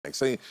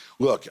thinks. I mean,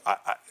 look,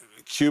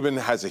 Cuban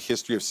has a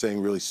history of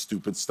saying really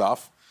stupid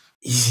stuff.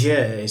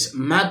 Yes,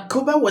 Mark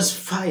Cuban was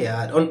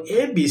fired on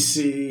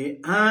ABC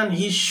and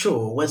his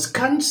show was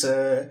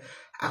cancelled.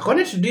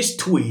 According to this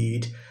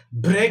tweet,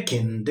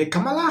 breaking, the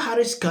Kamala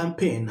Harris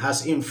campaign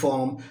has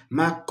informed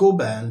Mark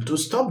Cuban to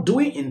stop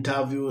doing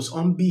interviews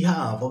on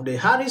behalf of the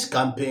Harris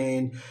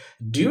campaign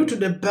due to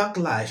the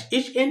backlash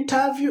each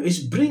interview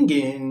is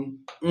bringing.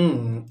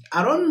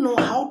 I don't know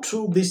how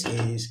true this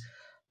is.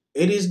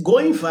 It is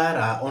going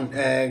viral on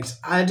X.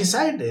 I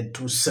decided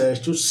to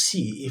search to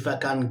see if I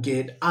can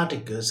get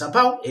articles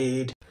about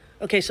it.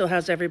 Okay, so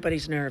how's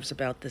everybody's nerves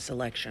about this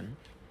election?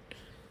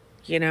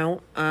 You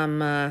know,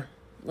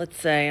 let's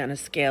say on a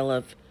scale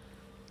of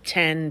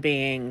 10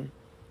 being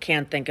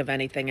can't think of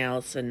anything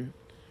else and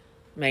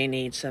may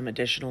need some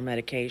additional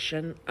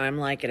medication, I'm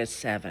like at a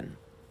 7.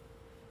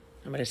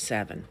 I'm at a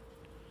 7.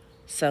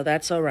 So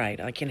that's all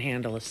right. I can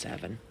handle a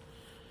 7.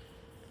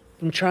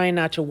 I'm trying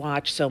not to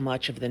watch so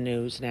much of the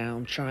news now.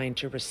 I'm trying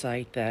to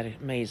recite that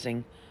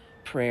amazing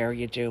prayer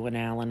you do in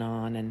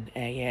Al-Anon and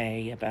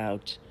AA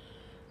about,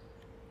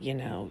 you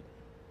know,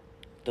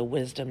 the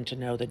wisdom to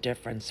know the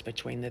difference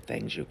between the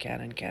things you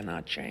can and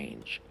cannot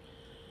change.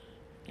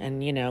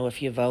 And, you know,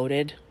 if you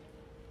voted,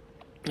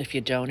 if you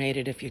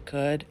donated, if you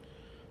could,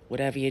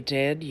 whatever you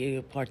did,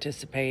 you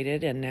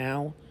participated, and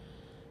now,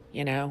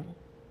 you know,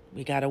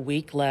 we got a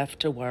week left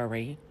to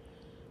worry.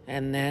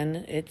 And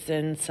then it's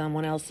in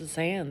someone else's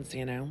hands,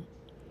 you know.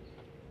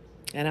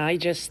 And I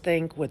just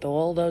think with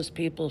all those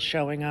people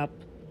showing up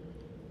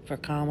for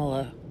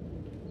Kamala,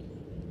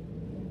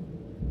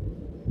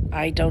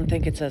 I don't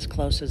think it's as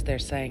close as they're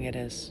saying it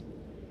is.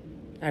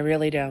 I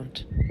really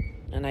don't.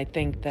 And I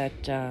think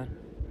that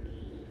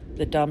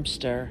the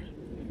dumpster,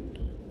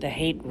 the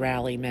hate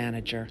rally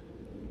manager,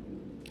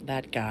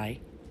 that guy,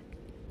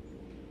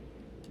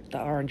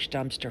 the orange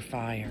dumpster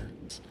fire,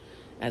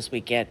 as we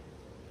get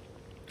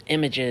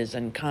images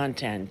and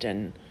content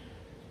and,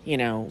 you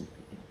know,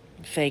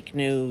 fake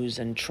news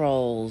and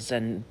trolls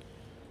and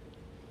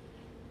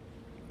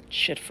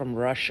shit from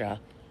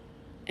Russia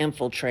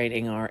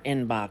infiltrating our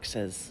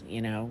inboxes,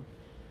 you know.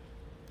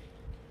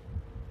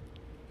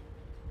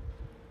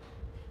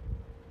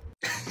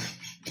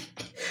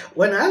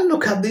 When I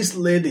look at this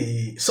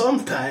lady,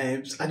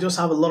 sometimes I just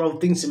have a lot of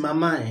things in my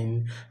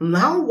mind.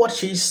 Now what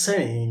she's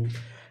saying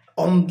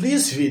on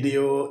this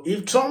video,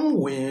 if Trump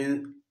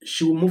wins,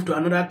 she will move to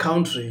another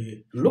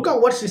country. Look at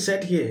what she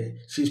said here.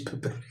 She's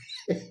prepared.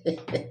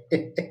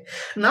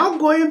 Now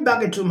going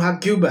back into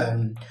Mark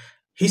Cuban,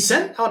 he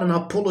sent out an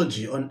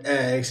apology on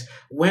X.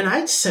 When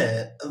I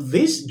said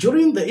this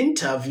during the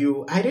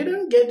interview, I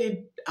didn't get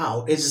it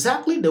out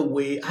exactly the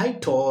way I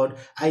thought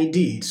I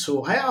did.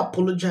 So I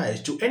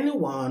apologize to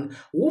anyone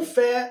who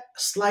felt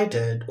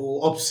slighted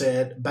or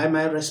upset by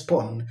my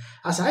response.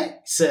 As I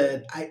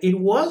said, it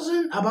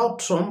wasn't about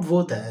Trump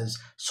voters,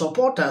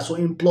 supporters, or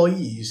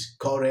employees,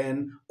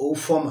 current or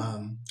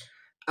former.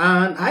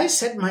 And I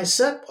set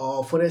myself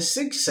up for a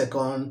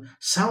 6-second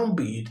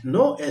soundbite.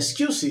 No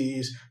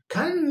excuses.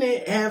 Can't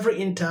name every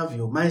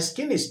interview. My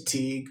skin is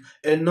thick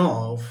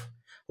enough.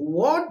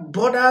 What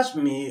bothers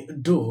me,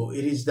 though,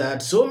 it is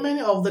that so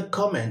many of the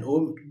comment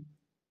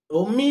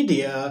or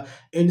media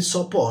in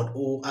support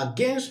or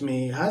against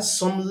me has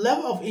some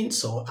level of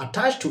insult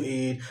attached to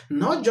it,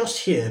 not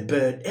just here,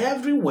 but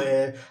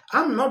everywhere.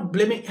 I'm not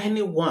blaming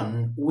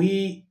anyone.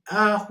 We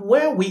are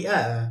where we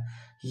are.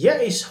 Here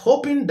is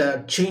hoping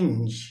that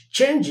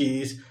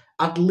changes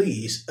at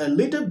least a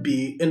little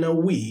bit in a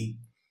week.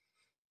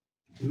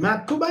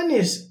 Mark Cuban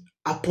is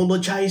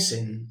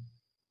apologizing.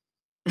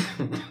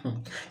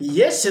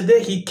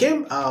 Yesterday, he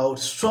came out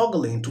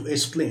struggling to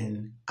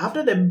explain.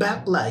 After the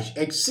backlash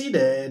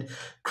exceeded,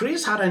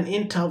 Chris had an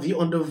interview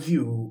on The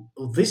View.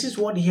 This is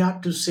what he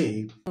had to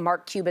say.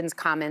 Mark Cuban's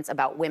comments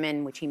about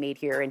women, which he made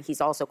here, and he's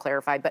also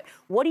clarified. But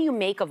what do you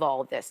make of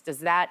all of this? Does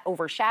that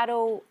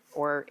overshadow,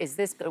 or is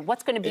this,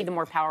 what's going to be the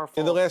more powerful?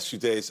 In the last few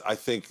days, I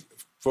think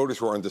voters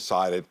who are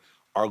undecided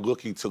are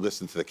looking to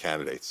listen to the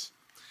candidates.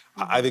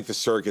 I think the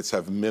surrogates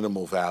have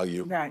minimal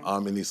value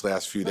in these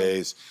last few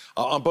days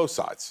on both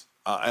sides.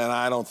 And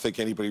I don't think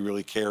anybody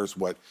really cares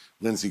what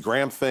Lindsey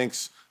Graham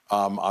thinks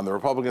on the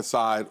Republican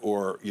side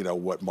or, you know,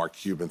 what Mark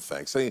Cuban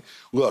thinks. I mean,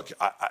 look,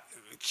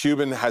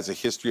 Cuban has a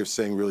history of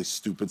saying really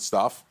stupid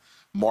stuff.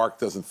 Mark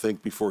doesn't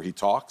think before he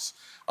talks.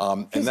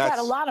 He's got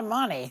a lot of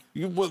money.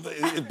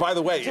 By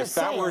the way, if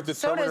that were a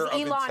determiner of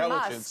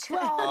intelligence, you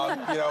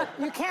know,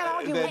 you can't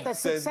argue with the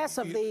success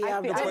of the.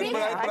 But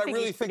I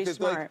really think that,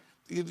 like,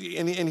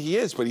 and he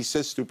is, but he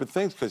says stupid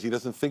things because he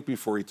doesn't think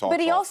before he talks. But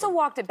he also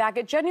walked it back.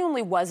 It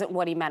genuinely wasn't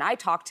what he meant. I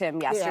talked to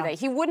him yesterday.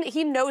 Yeah.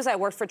 He knows I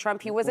worked for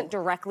Trump. He wasn't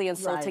directly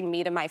insulting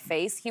me to my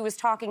face. He was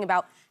talking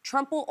about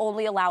Trump will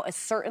only allow a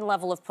certain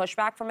level of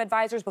pushback from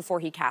advisors before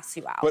he casts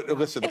you out. But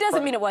listen, it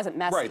doesn't mean it wasn't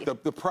messy.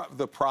 Right.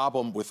 The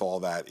problem with all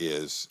that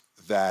is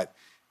that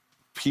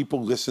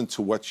people listen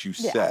to what you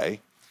say,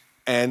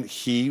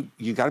 And you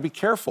got to be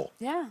careful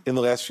in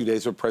the last few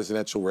days of a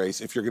presidential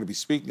race. If you're going to be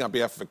speaking on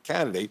behalf of a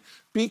candidate,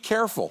 be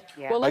careful.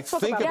 Yeah. Well, let's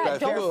talk about that.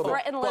 Don't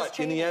threaten Liz But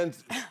in the end,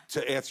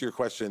 to answer your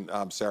question,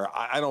 Sarah,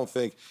 I don't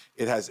think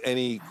it has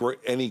any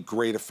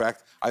great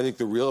effect. I think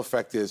the real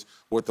effect is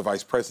what the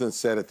vice president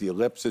said at the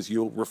ellipse, as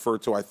you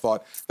referred to. I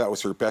thought that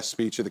was her best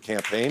speech of the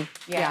campaign.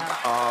 Yeah.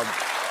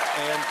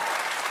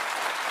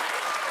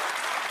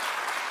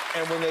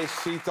 And when they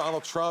see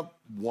Donald Trump,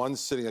 one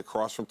sitting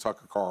across from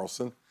Tucker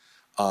Carlson,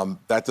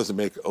 that doesn't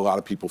make a lot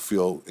of people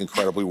feel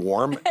incredibly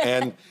warm.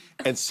 And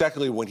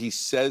secondly, when he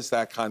says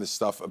that kind of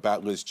stuff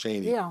about Liz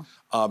Cheney,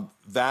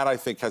 that I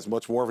think has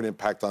much more of an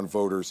impact on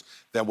voters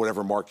than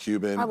whatever Mark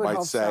Cuban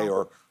might say,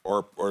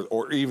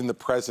 or even the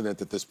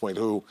president at this point,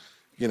 who,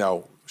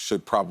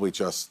 should probably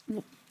just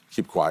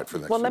keep quiet for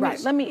the next. Well,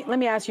 let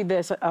me ask you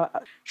this: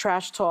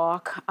 trash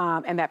talk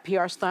and that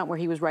PR stunt where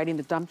he was riding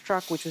the dump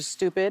truck, which was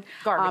stupid.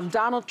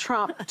 Donald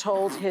Trump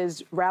told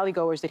his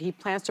rally-goers that he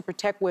plans to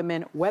protect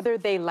women whether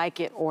they like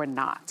it or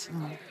not.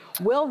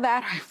 Will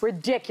that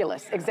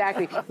ridiculous?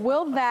 Exactly.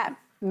 Will that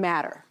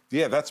matter?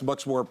 Yeah, that's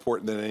much more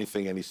important than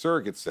anything any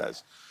surrogate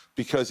says,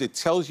 because it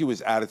tells you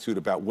his attitude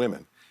about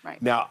women.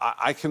 Right. Now,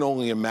 I can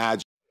only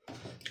imagine.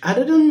 I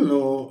didn't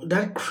know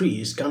that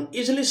Chris can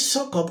easily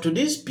suck up to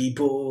these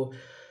people.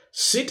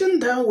 Sitting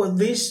down with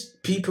these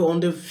people on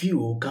The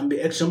View can be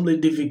extremely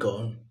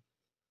difficult.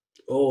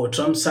 Oh,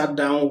 Trump sat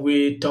down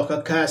with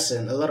Tucker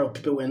Carlson. A lot of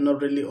people were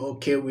not really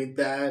okay with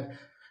that.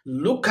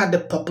 Look at the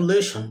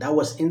population that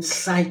was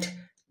inside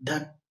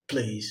that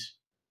place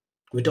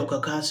with Tucker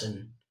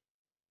Carlson.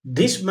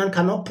 This man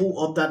cannot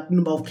pull up that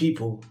number of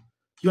people.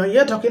 You are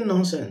here talking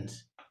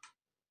nonsense.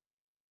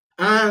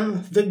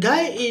 And the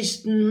guy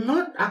is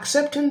not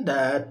accepting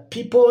that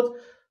people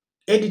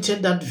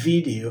edited that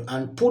video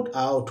and put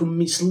out to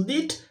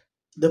mislead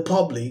the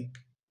public.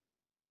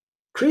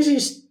 Chris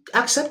is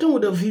accepting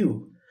with a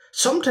view.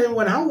 Sometimes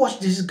when I watch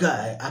this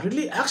guy, I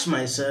really ask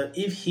myself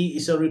if he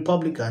is a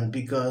Republican,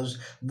 because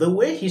the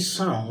way he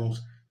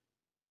sounds,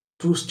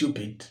 too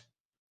stupid.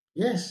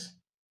 Yes.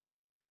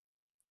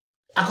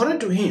 According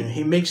to him,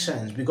 he makes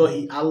sense because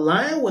he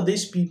aligned with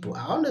these people.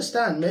 I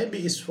understand maybe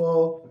it's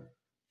for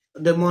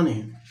the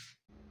money.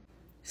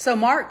 So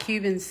Mark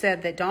Cuban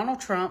said that Donald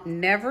Trump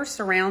never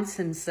surrounds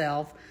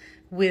himself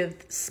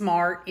with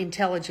smart,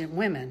 intelligent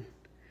women.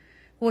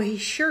 Well, he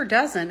sure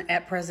doesn't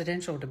at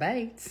presidential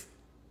debates.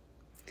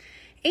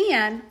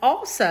 And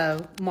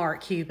also,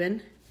 Mark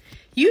Cuban,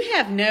 you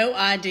have no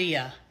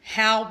idea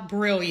how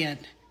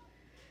brilliant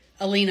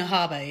Alina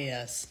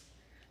Habba is,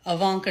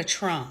 Ivanka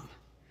Trump.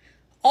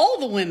 All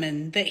the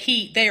women that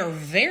they are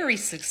very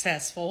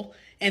successful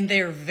and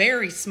they're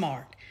very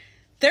smart.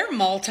 They're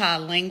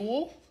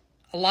multilingual.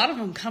 A lot of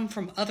them come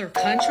from other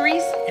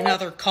countries and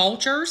other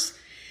cultures.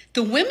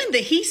 The women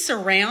that he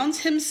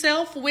surrounds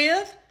himself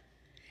with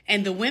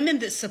and the women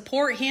that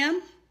support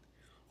him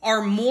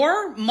are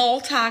more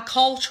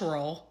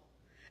multicultural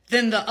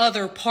than the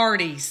other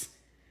parties,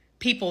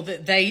 people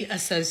that they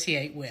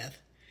associate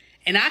with.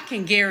 And I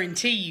can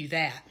guarantee you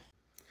that.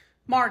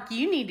 Mark,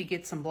 you need to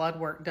get some blood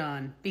work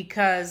done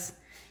because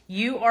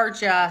you are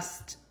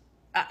just,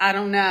 I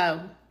don't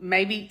know,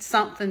 maybe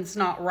something's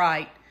not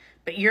right.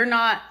 But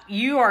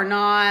you are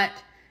not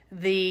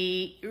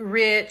the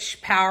rich,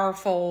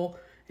 powerful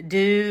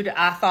dude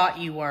I thought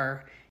you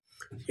were.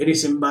 It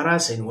is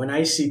embarrassing when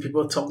I see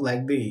people talk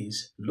like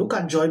this. Look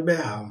at Joy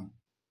Beham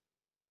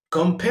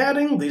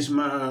comparing this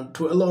man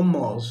to Elon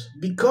Musk.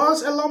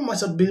 Because Elon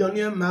Musk is a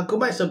billionaire, Mark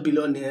Cuban is a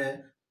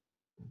billionaire.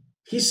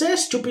 He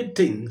says stupid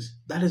things.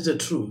 That is the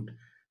truth.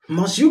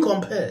 Must you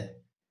compare?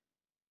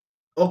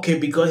 Okay,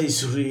 because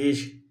he's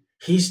rich,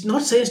 he's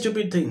not saying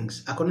stupid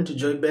things, according to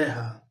Joy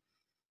Beham.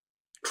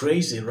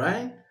 Crazy,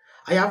 right?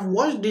 I have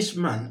watched this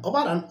man over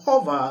and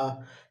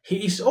over.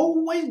 He is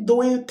always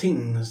doing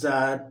things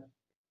that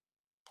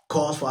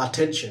cause for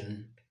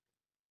attention.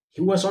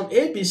 He was on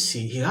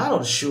ABC. He had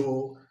a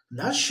show.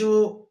 That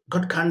show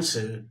got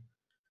cancelled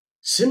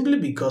simply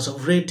because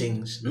of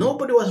ratings.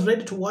 Nobody was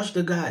ready to watch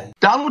the guy.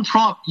 Donald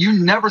Trump, you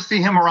never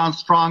see him around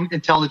strong,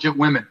 intelligent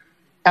women.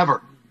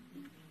 Ever.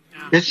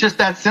 It's just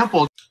that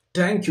simple.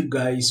 Thank you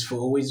guys for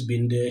always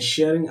being there,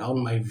 sharing out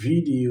my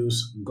videos.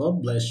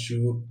 God bless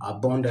you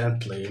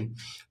abundantly.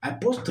 I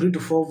post 3 to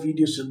 4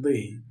 videos a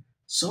day.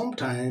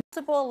 Sometimes.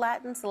 Multiple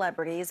Latin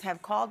celebrities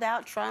have called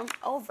out Trump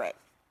over it.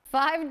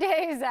 5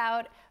 days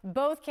out,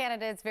 both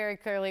candidates very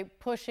clearly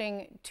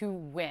pushing to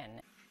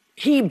win.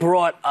 He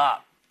brought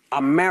up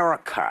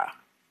America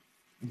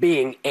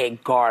being a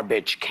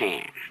garbage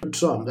can.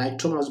 Trump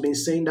has been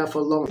saying that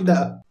for long.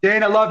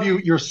 Dan, I love you.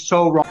 You're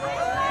so wrong.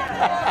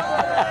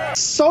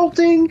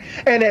 Insulting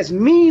and as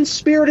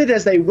mean-spirited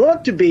as they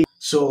want to be.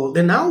 So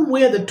they now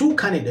weigh the two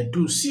candidates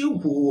to see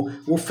who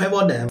will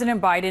favor them.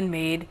 President Biden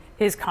made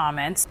his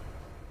comments.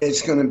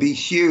 It's going to be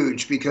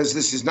huge because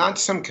this is not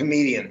some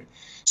comedian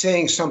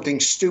saying something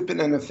stupid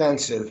and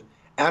offensive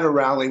at a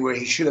rally where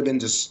he should have been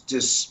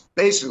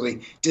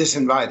basically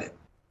disinvited.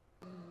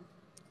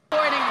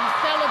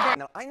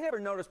 Now, I never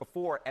noticed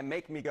before and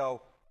make me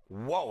go,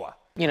 Whoa.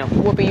 You know,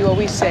 Whoopi, you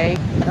always say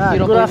you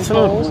don't believe in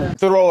polls.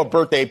 Throw a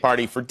birthday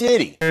party for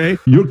Diddy. Hey,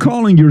 you're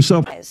calling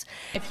yourself.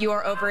 If you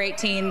are over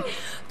 18,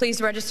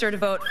 please register to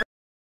vote.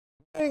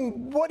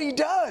 What he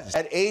does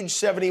at age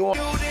 71.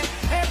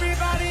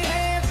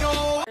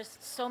 There's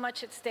so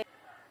much at stake.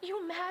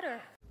 You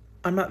matter.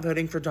 I'm not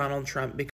voting for Donald Trump because